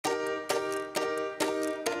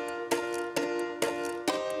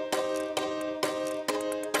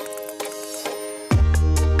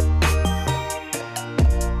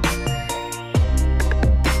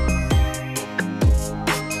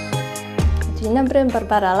Dzień dobry,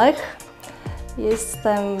 Barbara Lech.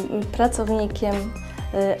 Jestem pracownikiem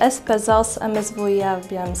SPZOS MSWiA w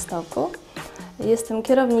Białymstoku. Jestem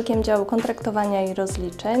kierownikiem działu kontraktowania i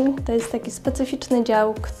rozliczeń. To jest taki specyficzny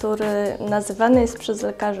dział, który nazywany jest przez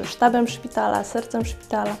lekarzy sztabem szpitala, sercem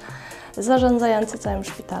szpitala, zarządzający całym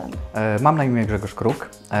szpitalem. Mam na imię Grzegorz Kruk.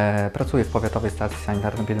 Pracuję w Powiatowej Stacji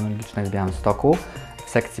Sanitarno-Epidemiologicznej w Białymstoku w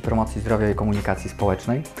sekcji promocji zdrowia i komunikacji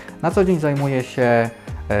społecznej. Na co dzień zajmuję się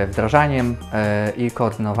wdrażaniem i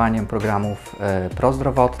koordynowaniem programów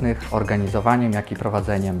prozdrowotnych, organizowaniem, jak i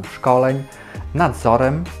prowadzeniem szkoleń,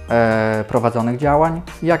 nadzorem prowadzonych działań,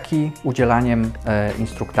 jak i udzielaniem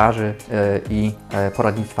instruktaży i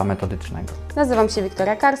poradnictwa metodycznego. Nazywam się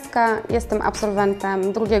Wiktoria Karska, jestem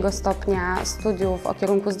absolwentem drugiego stopnia studiów o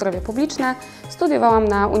kierunku Zdrowie Publiczne. Studiowałam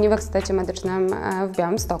na Uniwersytecie Medycznym w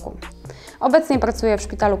Białymstoku. Obecnie pracuję w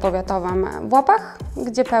szpitalu powiatowym w Łopach,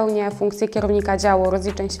 gdzie pełnię funkcję kierownika działu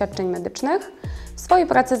rozliczeń świadczeń medycznych. W swojej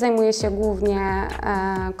pracy zajmuję się głównie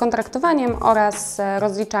kontraktowaniem oraz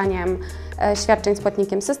rozliczaniem świadczeń z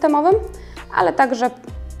płatnikiem systemowym, ale także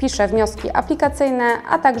piszę wnioski aplikacyjne,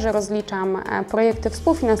 a także rozliczam projekty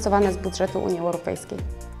współfinansowane z budżetu Unii Europejskiej.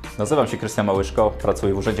 Nazywam się Krystian Małyszko,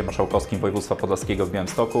 pracuję w Urzędzie Marszałkowskim Województwa Podlaskiego w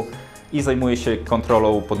Białymstoku i zajmuję się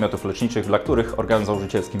kontrolą podmiotów leczniczych, dla których organem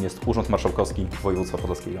założycielskim jest Urząd Marszałkowski Województwa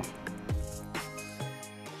Podlaskiego.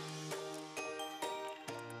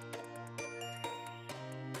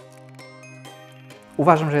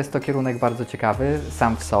 Uważam, że jest to kierunek bardzo ciekawy,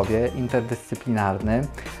 sam w sobie, interdyscyplinarny,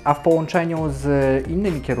 a w połączeniu z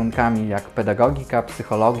innymi kierunkami jak pedagogika,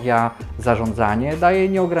 psychologia, zarządzanie daje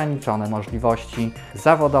nieograniczone możliwości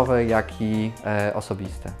zawodowe, jak i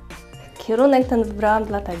osobiste. Kierunek ten wybrałam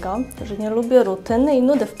dlatego, że nie lubię rutyny i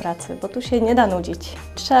nudy w pracy, bo tu się nie da nudzić.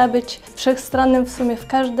 Trzeba być wszechstronnym w sumie w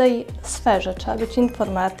każdej sferze. Trzeba być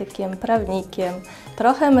informatykiem, prawnikiem,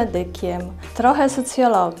 trochę medykiem, trochę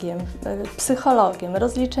socjologiem, psychologiem,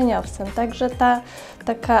 rozliczeniowcem. Także ta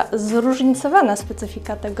taka zróżnicowana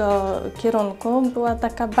specyfika tego kierunku była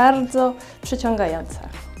taka bardzo przyciągająca.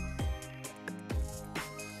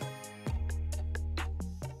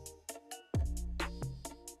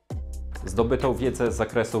 Zdobytą wiedzę z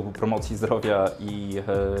zakresu promocji zdrowia i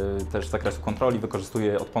też z zakresu kontroli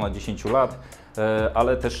wykorzystuję od ponad 10 lat,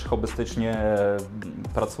 ale też hobbystycznie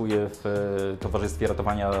pracuję w Towarzystwie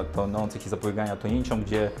Ratowania Tonących i Zapobiegania Tonięciom,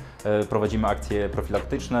 gdzie prowadzimy akcje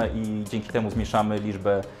profilaktyczne i dzięki temu zmniejszamy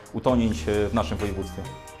liczbę utonięć w naszym województwie.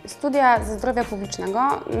 Studia ze zdrowia publicznego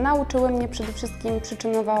nauczyły mnie przede wszystkim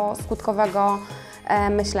przyczynowo-skutkowego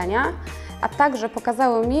myślenia, a także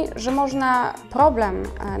pokazały mi, że można problem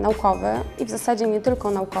naukowy i w zasadzie nie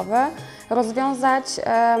tylko naukowy rozwiązać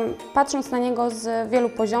patrząc na niego z wielu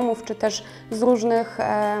poziomów czy też z różnych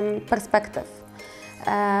perspektyw.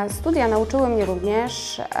 Studia nauczyły mnie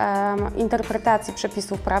również interpretacji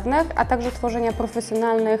przepisów prawnych, a także tworzenia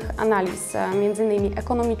profesjonalnych analiz, m.in.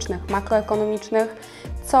 ekonomicznych, makroekonomicznych,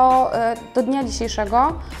 co do dnia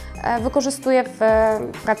dzisiejszego wykorzystuję w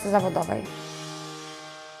pracy zawodowej.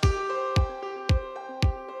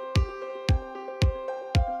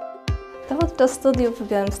 Podczas studiów w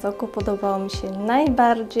Białymstoku podobała mi się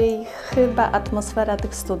najbardziej chyba atmosfera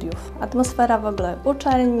tych studiów. Atmosfera w ogóle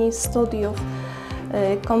uczelni, studiów,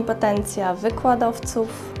 kompetencja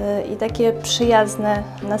wykładowców i takie przyjazne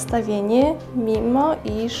nastawienie, mimo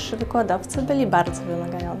iż wykładowcy byli bardzo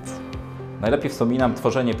wymagający. Najlepiej wspominam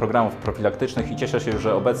tworzenie programów profilaktycznych i cieszę się,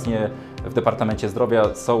 że obecnie w Departamencie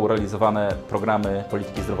Zdrowia są realizowane programy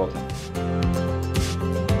polityki zdrowotnej.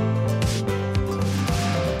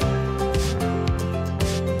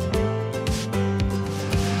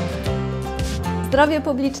 Zdrowie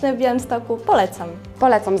publiczne w Białymstoku polecam.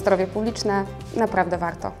 Polecam zdrowie publiczne, naprawdę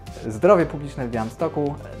warto. Zdrowie publiczne w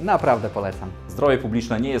Białymstoku naprawdę polecam. Zdrowie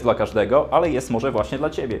publiczne nie jest dla każdego, ale jest może właśnie dla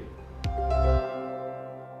Ciebie.